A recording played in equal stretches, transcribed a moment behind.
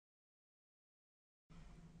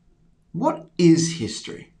What is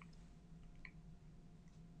history?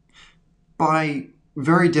 By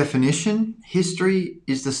very definition, history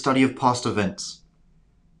is the study of past events.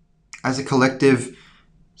 As a collective,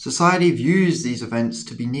 society views these events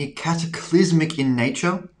to be near cataclysmic in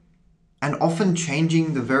nature and often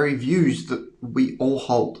changing the very views that we all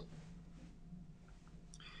hold.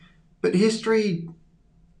 But history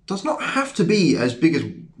does not have to be as big as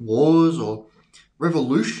wars or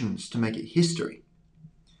revolutions to make it history.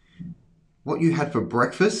 What you had for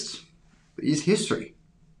breakfast is history.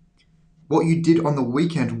 What you did on the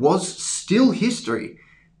weekend was still history,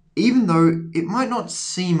 even though it might not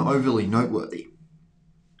seem overly noteworthy.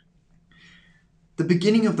 The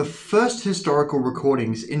beginning of the first historical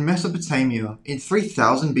recordings in Mesopotamia in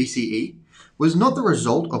 3000 BCE was not the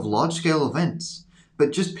result of large-scale events,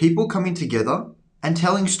 but just people coming together and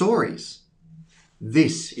telling stories.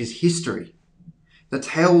 This is history. The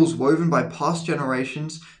tales woven by past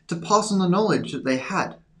generations to pass on the knowledge that they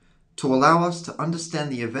had, to allow us to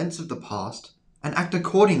understand the events of the past and act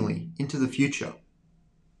accordingly into the future.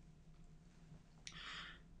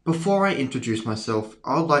 Before I introduce myself,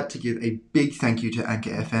 I would like to give a big thank you to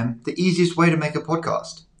Anchor FM, the easiest way to make a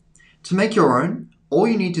podcast. To make your own, all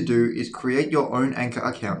you need to do is create your own Anchor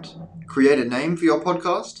account, create a name for your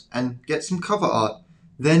podcast, and get some cover art,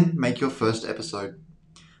 then make your first episode.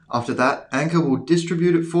 After that, Anchor will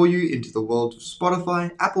distribute it for you into the world of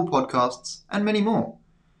Spotify, Apple Podcasts, and many more.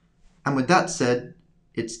 And with that said,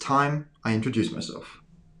 it's time I introduce myself.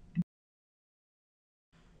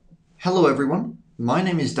 Hello everyone, my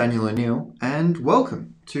name is Daniel O'Neill, and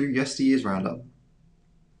welcome to Yesteryear's Roundup.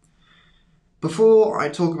 Before I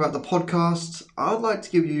talk about the podcast, I would like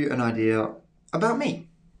to give you an idea about me.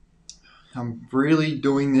 I'm really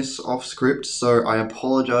doing this off script, so I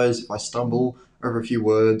apologize if I stumble over a few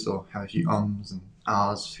words or have a few ums and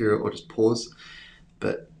ahs here or just pause,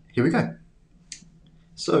 but here we go.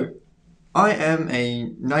 So, I am a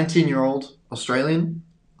 19-year-old Australian.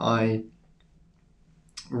 I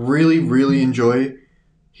really enjoy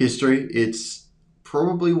history. It's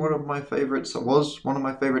probably one of my favorites. It was one of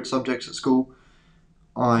my favorite subjects at school.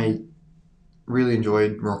 I really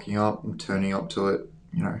enjoyed rocking up and turning up to it.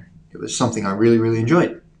 It was something I really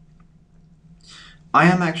enjoyed. I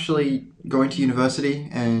am actually going to university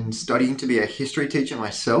and studying to be a history teacher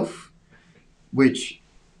myself, which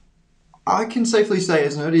I can safely say,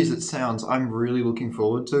 as nerdy as it sounds, I'm really looking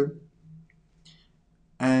forward to.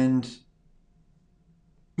 And,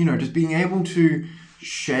 just being able to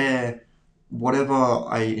share whatever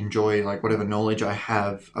I enjoy, like whatever knowledge I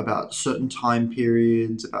have about certain time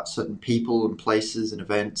periods, about certain people and places and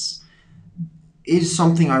events, is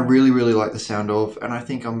something I really like the sound of. And I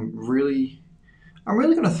think I'm really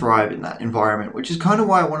going to thrive in that environment, which is kind of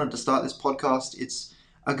why I wanted to start this podcast. It's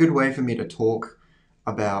a good way for me to talk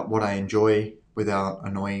about what I enjoy without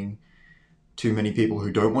annoying too many people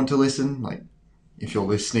who don't want to listen. Like, if you're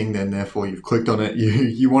listening, then therefore you've clicked on it,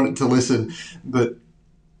 you want it to listen. But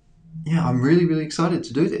yeah, I'm really excited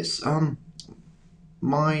to do this.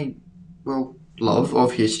 My love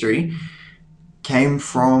of history came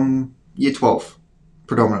from year 12,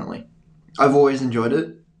 predominantly. I've always enjoyed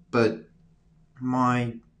it, but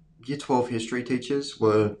my year 12 history teachers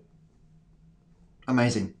were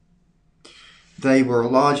amazing. They were a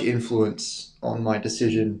large influence on my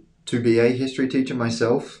decision to be a history teacher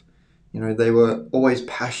myself. They were always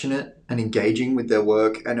passionate and engaging with their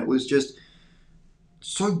work, and it was just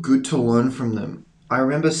so good to learn from them. I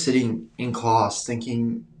remember sitting in class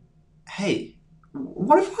thinking, hey,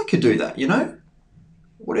 what if I could do that,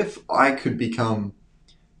 What if I could become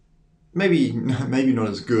maybe not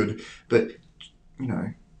as good, but,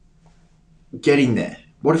 getting there?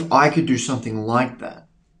 What if I could do something like that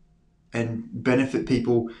and benefit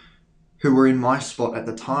people who were in my spot at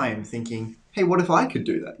the time, thinking, hey, what if I could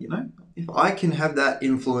do that, If I can have that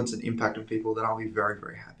influence and impact on people, then I'll be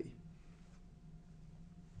very happy.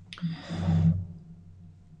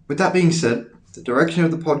 With that being said, the direction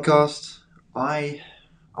of the podcast, I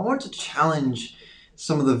want to challenge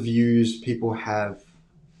some of the views people have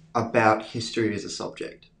about history as a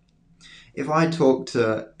subject. If I talk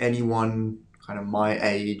to anyone kind of my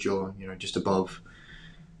age or, just above,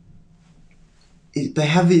 they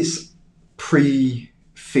have this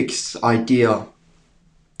prefixed idea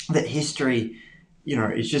that history,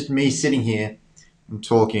 is just me sitting here and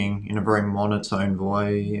talking in a very monotone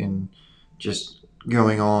way and just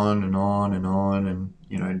going on and on and on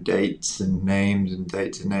and, dates and names and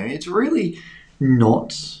dates and names. It's really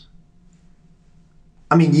not.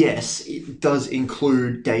 I mean, yes, it does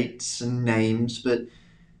include dates and names, but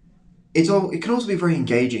it can also be very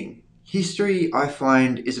engaging. History, I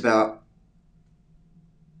find, is about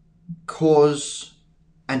cause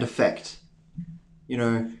and effect. You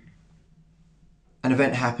know, an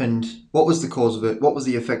event happened. What was the cause of it? What was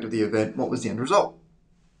the effect of the event? What was the end result?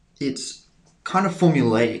 It's kind of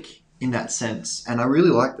formulaic in that sense, and I really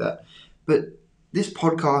like that. But this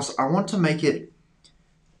podcast, I want to make it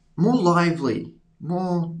more lively,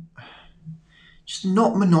 more just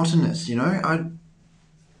not monotonous. I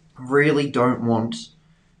really don't want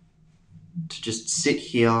to just sit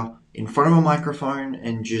here in front of a microphone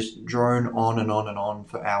and just drone on and on and on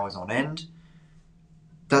for hours on end.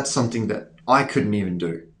 That's something that I couldn't even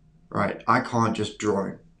do, right? I can't just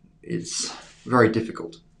drone. It's very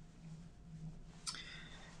difficult.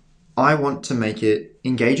 I want to make it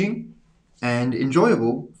engaging and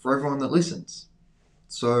enjoyable for everyone that listens.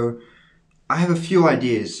 So I have a few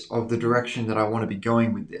ideas of the direction that I want to be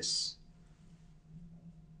going with this.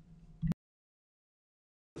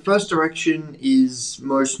 The first direction is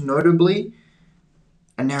most notably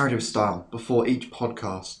a narrative style before each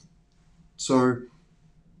podcast. So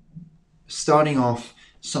starting off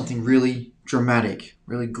something really dramatic,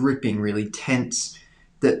 really gripping, really tense,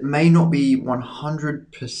 that may not be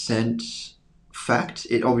 100% fact.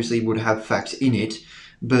 It obviously would have facts in it,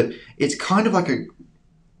 but it's kind of like a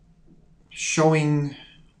showing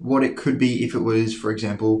what it could be if it was, for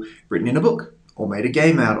example, written in a book, or made a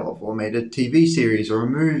game out of, or made a TV series or a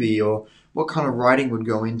movie, or what kind of writing would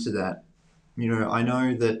go into that. I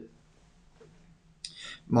know that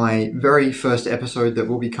my very first episode that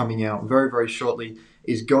will be coming out very, very shortly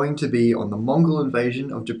is going to be on the Mongol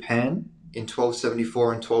invasion of Japan in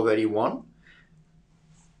 1274 and 1281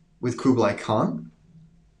 with Kublai Khan.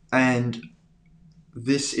 And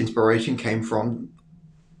this inspiration came from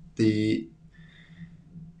the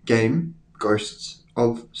game Ghosts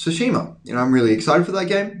of Tsushima. I'm really excited for that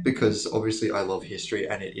game because obviously I love history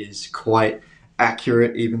and it is quite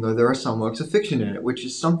accurate, even though there are some works of fiction in it, which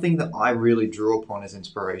is something that I really drew upon as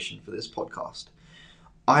inspiration for this podcast.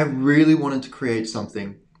 I really wanted to create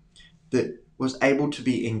something that was able to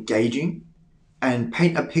be engaging and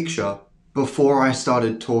paint a picture before I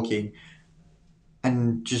started talking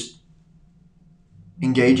and just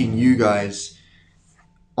engaging you guys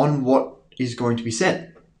on what is going to be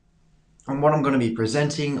said, on what I'm going to be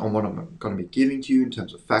presenting, on what I'm going to be giving to you in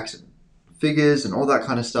terms of facts and figures and all that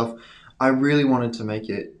kind of stuff. I really wanted to make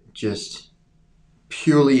it just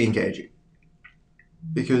purely engaging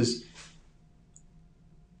because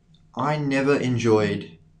I never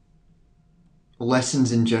enjoyed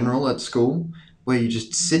lessons in general at school where you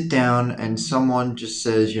just sit down and someone just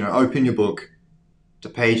says, open your book to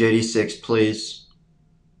page 86, please.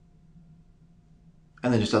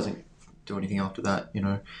 And then just doesn't do anything after that.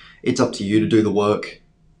 It's up to you to do the work.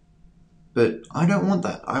 But I don't want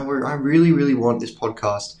that. I really, really want this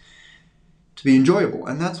podcast to be enjoyable.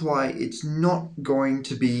 And that's why it's not going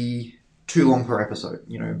to be too long per episode.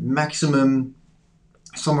 Maximum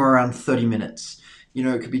somewhere around 30 minutes.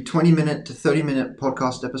 It could be 20-minute to 30-minute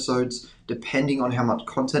podcast episodes, depending on how much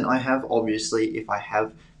content I have. Obviously, if I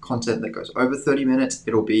have content that goes over 30 minutes,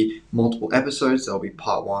 it'll be multiple episodes. There'll be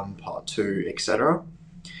part 1, part 2, etc.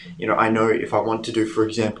 I know if I want to do, for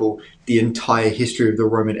example, the entire history of the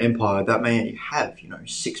Roman Empire, that may have,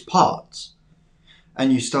 6 parts.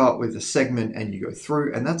 And you start with a segment and you go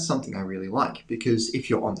through, and that's something I really like because if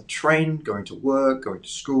you're on the train, going to work, going to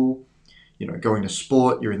school, going to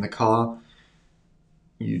sport, you're in the car,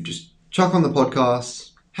 you just chuck on the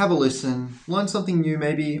podcast, have a listen, learn something new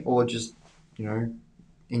maybe, or just,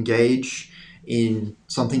 engage in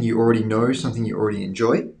something you already know, something you already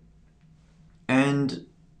enjoy. And,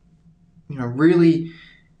 really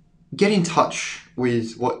get in touch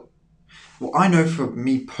with what I know for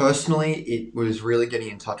me personally, it was really getting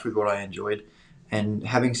in touch with what I enjoyed. And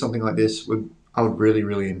having something like this, I would really,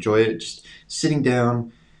 really enjoy it. Just sitting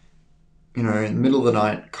down, in the middle of the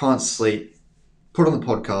night, can't sleep, put on the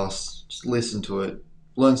podcast, just listen to it,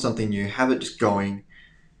 learn something new, have it just going,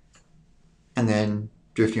 and then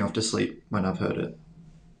drifting off to sleep when I've heard it.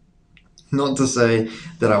 Not to say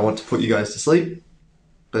that I want to put you guys to sleep,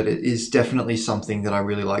 but it is definitely something that I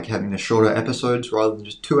really like, having the shorter episodes rather than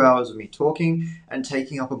just 2 hours of me talking and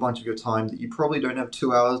taking up a bunch of your time that you probably don't have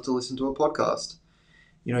 2 hours to listen to a podcast.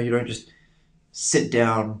 You don't just sit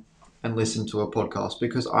down and listen to a podcast,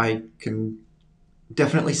 because I can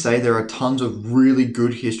definitely say there are tons of really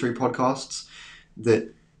good history podcasts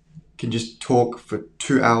that can just talk for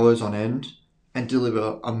 2 hours on end and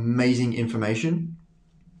deliver amazing information.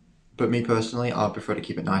 But me personally, I prefer to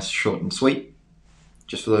keep it nice, short and sweet,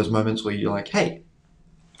 just for those moments where you're like, hey,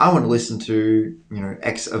 I want to listen to,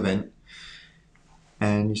 X event,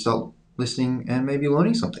 and you start listening and maybe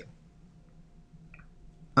learning something.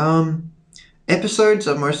 Episodes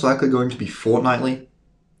are most likely going to be fortnightly,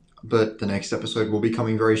 but the next episode will be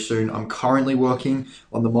coming very soon. I'm currently working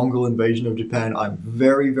on the Mongol invasion of Japan. I'm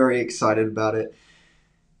very, very excited about it.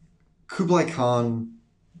 Kublai Khan,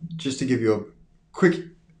 just to give you a quick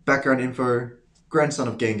background info, grandson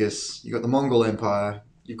of Genghis. You've got the Mongol Empire.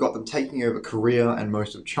 You've got them taking over Korea and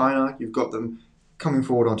most of China. You've got them coming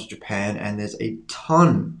forward onto Japan, and there's an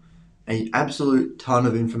absolute ton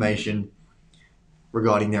of information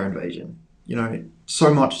regarding their invasion.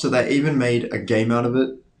 So much so they even made a game out of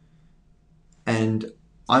it, and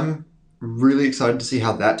I'm really excited to see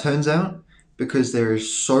how that turns out because there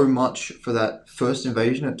is so much for that first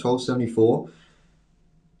invasion at 1274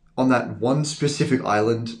 on that one specific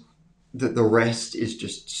island that the rest is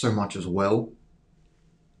just so much as well.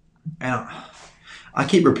 And I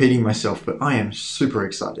keep repeating myself, but I am super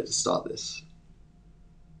excited to start this.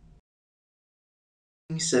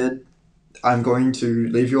 Being said, I'm going to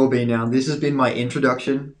leave you all be now. This has been my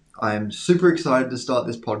introduction. I'm super excited to start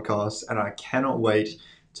this podcast, and I cannot wait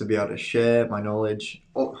to be able to share my knowledge.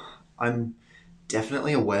 I'm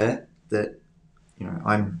definitely aware that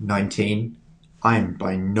I'm 19. I am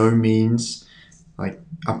by no means like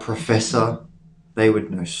a professor. They would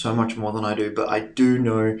know so much more than I do, but I do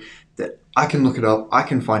know that I can look it up, I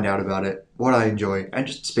can find out about it, what I enjoy, and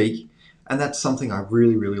just speak. And that's something I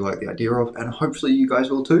really, really like the idea of, and hopefully you guys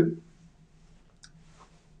will too.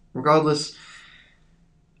 Regardless,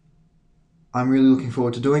 I'm really looking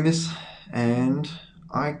forward to doing this, and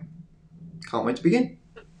I can't wait to begin.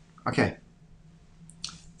 Okay.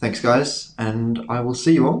 Thanks, guys, and I will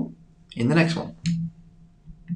see you all in the next one.